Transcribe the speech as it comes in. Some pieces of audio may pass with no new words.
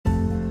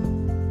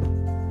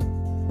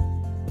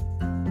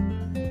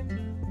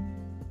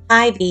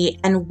Hi there,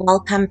 and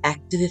welcome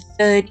back to the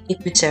third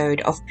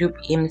episode of Group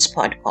M's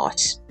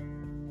podcast.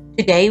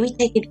 Today, we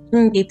take an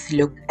in-depth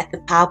look at the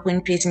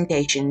PowerPoint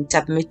presentation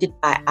submitted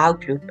by our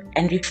group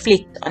and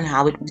reflect on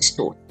how it was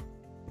taught.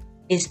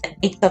 It's the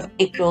 8th of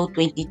April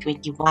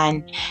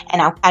 2021,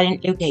 and our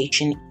current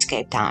location is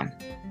Cape Town.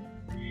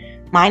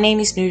 My name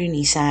is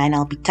Nurunisa, and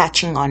I'll be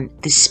touching on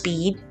the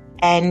speed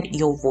and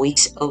your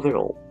voice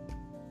overall.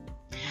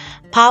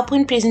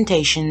 PowerPoint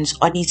presentations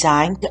are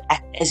designed to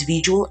act as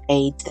visual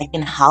aids that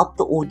can help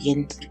the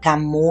audience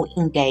become more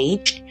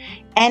engaged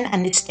and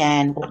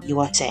understand what you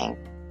are saying.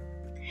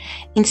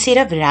 Instead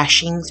of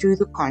rushing through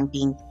the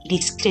content, it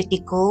is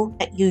critical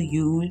that you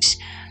use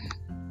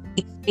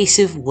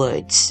expressive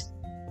words.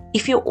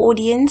 If your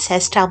audience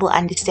has trouble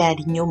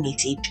understanding your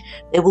message,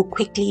 they will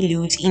quickly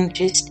lose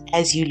interest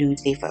as you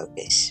lose their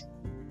focus.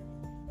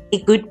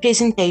 A good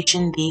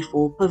presentation,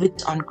 therefore,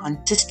 pivots on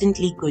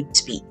consistently good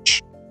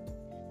speech.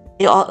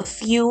 These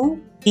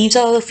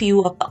are a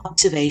few of the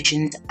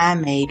observations I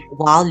made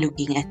while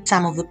looking at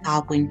some of the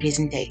PowerPoint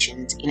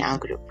presentations in our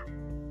group.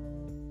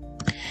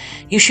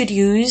 You should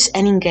use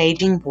an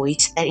engaging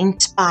voice that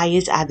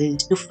inspires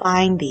others to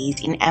find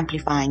these in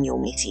amplifying your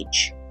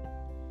message.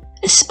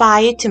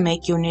 Aspire to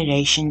make your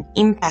narration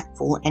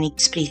impactful and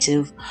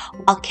expressive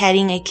while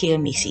carrying a clear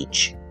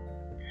message.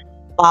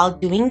 While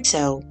doing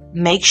so,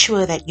 make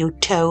sure that your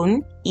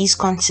tone is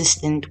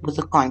consistent with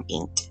the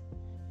content.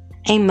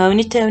 A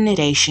monotone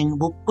narration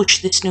will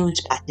push the snooze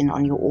button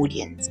on your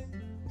audience,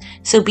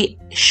 so be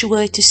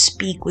sure to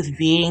speak with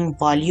varying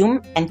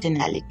volume and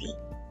tonality.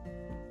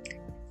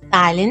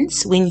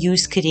 Silence, when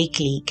used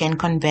correctly, can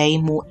convey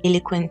more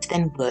eloquence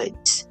than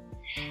words.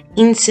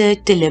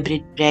 Insert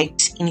deliberate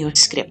breaks in your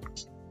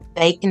script.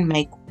 They can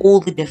make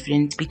all the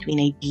difference between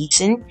a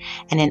decent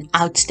and an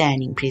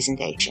outstanding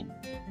presentation.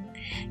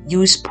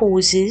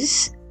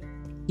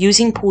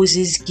 Using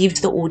pauses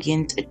gives the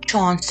audience a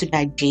chance to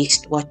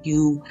digest what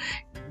you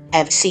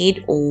have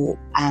said or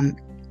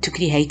to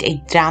create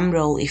a drum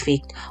roll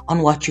effect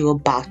on what you're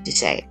about to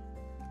say.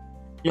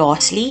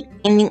 Lastly,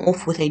 ending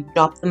off with a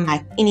drop the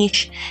mic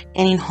finish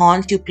can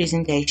enhance your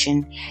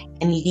presentation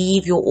and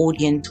leave your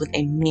audience with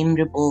a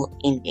memorable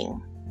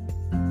ending.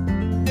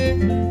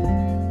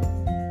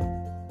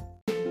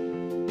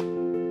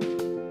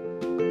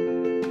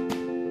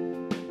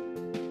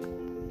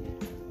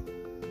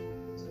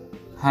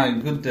 Hi,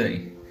 good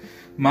day.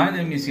 My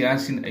name is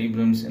Yasin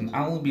Abrams and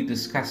I will be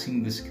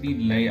discussing the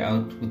screen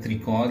layout with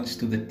regards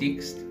to the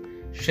text,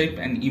 shape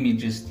and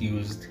images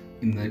used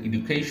in the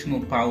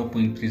educational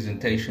PowerPoint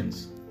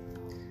presentations.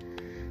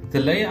 The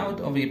layout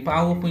of a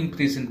PowerPoint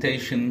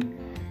presentation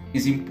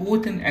is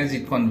important as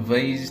it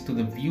conveys to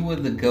the viewer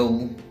the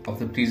goal of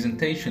the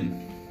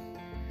presentation.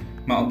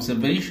 My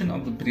observation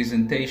of the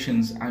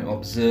presentations I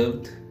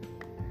observed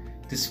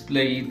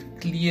displayed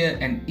clear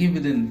and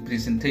evident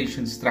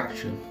presentation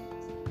structure.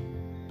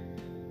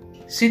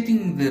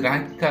 Setting the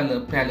right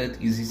color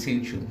palette is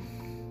essential,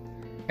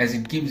 as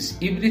it gives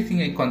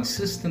everything a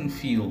consistent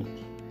feel.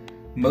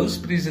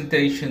 Most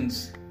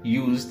presentations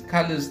used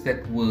colors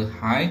that were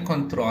high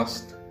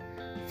contrast,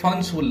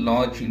 fonts were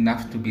large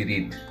enough to be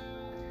read.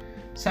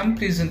 Some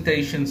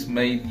presentations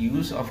made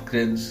use of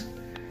grids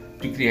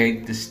to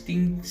create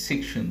distinct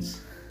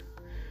sections,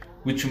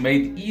 which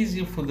made it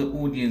easier for the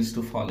audience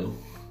to follow.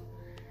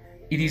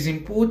 It is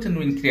important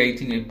when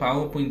creating a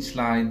PowerPoint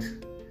slide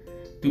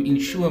to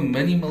ensure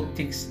minimal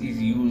text is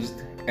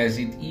used, as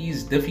it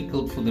is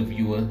difficult for the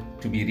viewer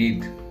to be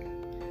read.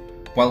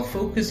 While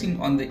focusing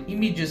on the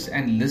images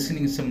and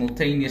listening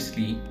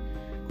simultaneously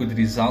could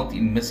result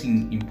in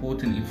missing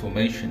important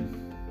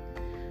information.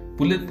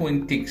 Bullet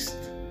point text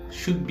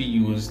should be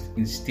used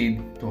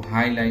instead to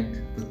highlight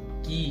the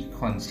key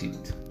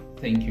concept.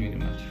 Thank you very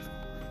much.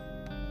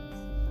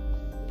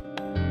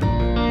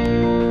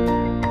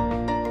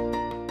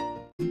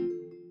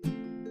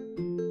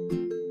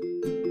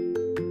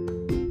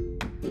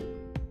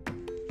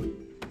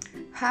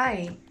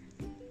 Hi,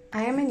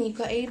 I am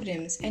Anika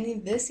Abrams, and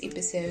in this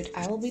episode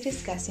I will be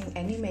discussing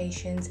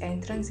animations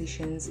and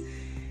transitions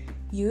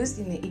used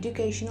in the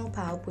educational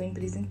PowerPoint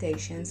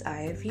presentations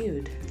I have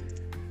viewed.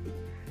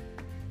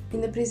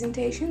 In the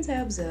presentations I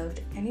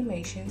observed,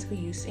 animations were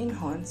used to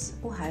enhance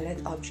or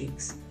highlight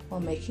objects while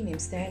making them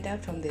stand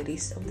out from the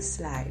rest of the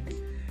slide,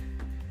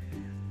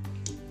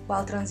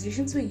 while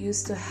transitions were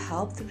used to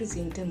help the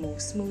presenter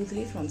move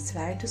smoothly from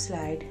slide to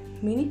slide.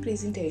 Many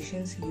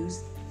presentations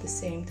used the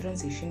same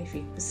transition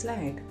effect per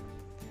slide.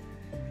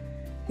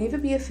 Never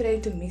be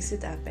afraid to mix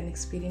it up and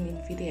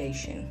experiment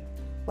variation,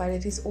 while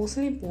it is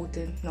also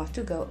important not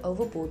to go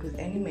overboard with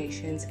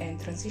animations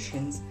and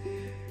transitions,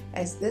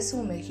 as this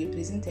will make your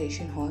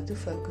presentation hard to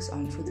focus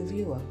on for the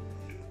viewer.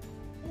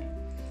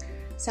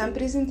 Some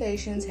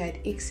presentations had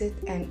exit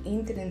and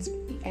entrance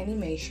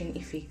animation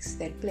effects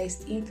that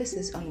placed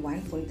emphasis on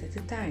one point at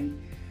a time,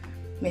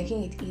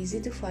 making it easy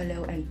to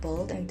follow and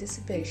build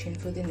anticipation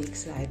for the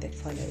next slide that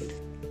followed.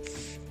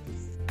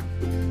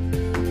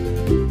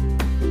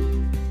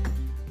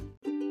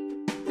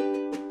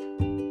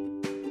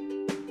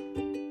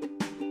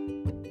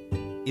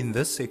 In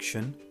this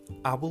section,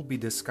 I will be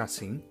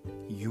discussing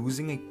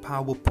using a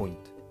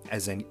PowerPoint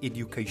as an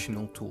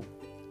educational tool.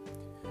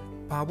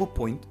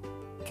 PowerPoint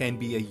can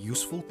be a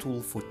useful tool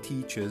for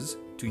teachers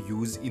to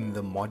use in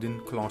the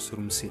modern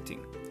classroom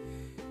setting.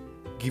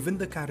 Given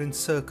the current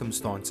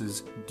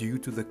circumstances due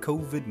to the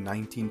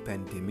COVID-19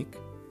 pandemic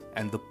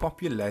and the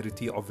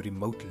popularity of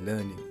remote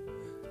learning,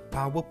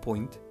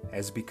 PowerPoint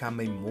has become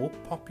a more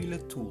popular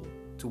tool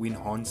to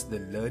enhance the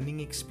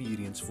learning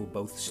experience for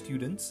both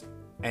students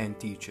and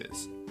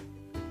teachers.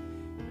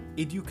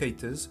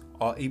 Educators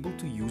are able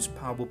to use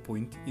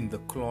PowerPoint in the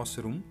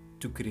classroom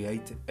to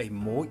create a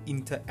more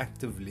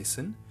interactive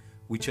lesson,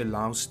 which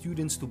allows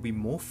students to be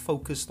more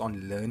focused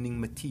on learning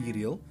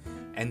material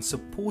and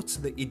supports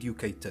the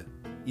educator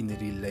in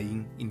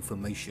relaying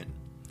information.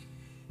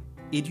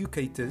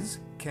 Educators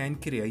can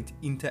create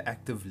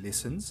interactive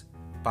lessons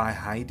by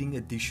hiding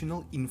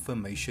additional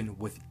information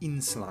within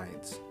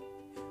slides,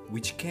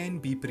 which can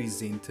be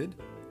presented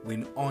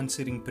when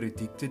answering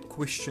predicted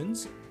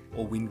questions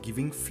or when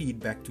giving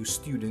feedback to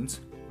students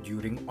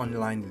during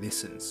online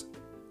lessons.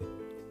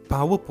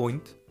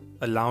 PowerPoint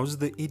allows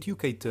the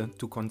educator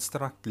to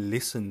construct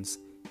lessons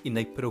in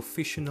a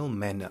professional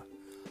manner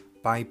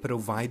by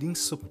providing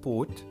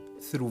support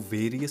through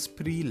various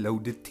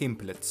pre-loaded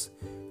templates,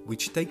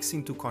 which takes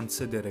into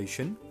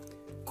consideration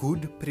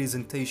good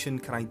presentation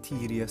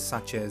criteria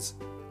such as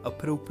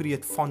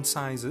appropriate font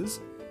sizes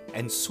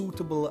and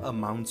suitable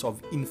amounts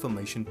of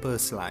information per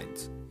slide,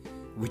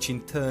 which in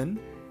turn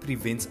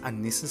prevents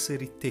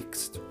unnecessary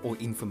text or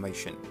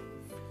information.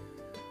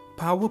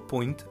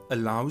 PowerPoint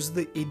allows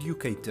the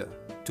educator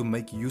to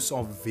make use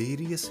of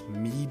various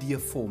media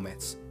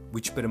formats,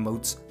 which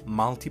promotes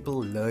multiple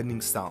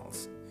learning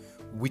styles,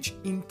 which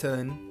in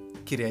turn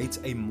creates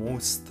a more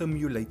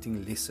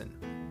stimulating lesson.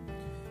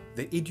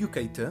 The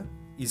educator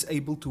is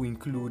able to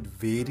include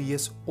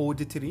various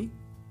auditory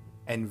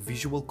and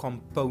visual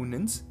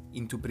components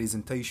into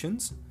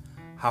presentations.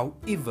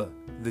 However,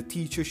 the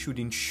teacher should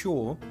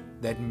ensure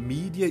that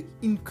media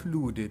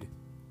included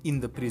in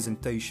the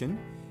presentation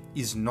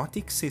is not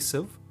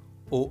excessive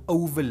or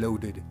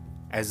overloaded,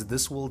 as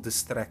this will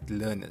distract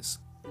learners.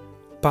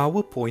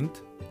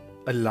 PowerPoint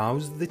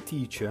allows the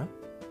teacher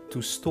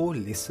to store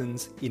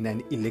lessons in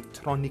an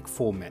electronic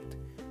format,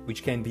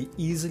 which can be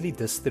easily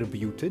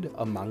distributed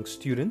among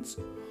students,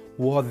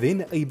 who are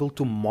then able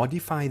to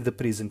modify the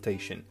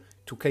presentation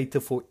to cater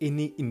for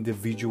any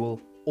individual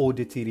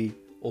auditory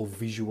or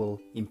visual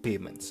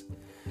impairments.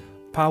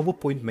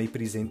 PowerPoint may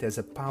present as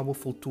a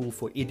powerful tool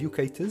for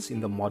educators in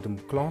the modern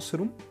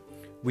classroom,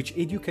 which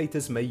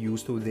educators may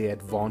use to their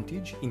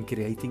advantage in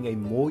creating a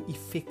more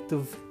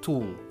effective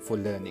tool for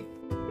learning.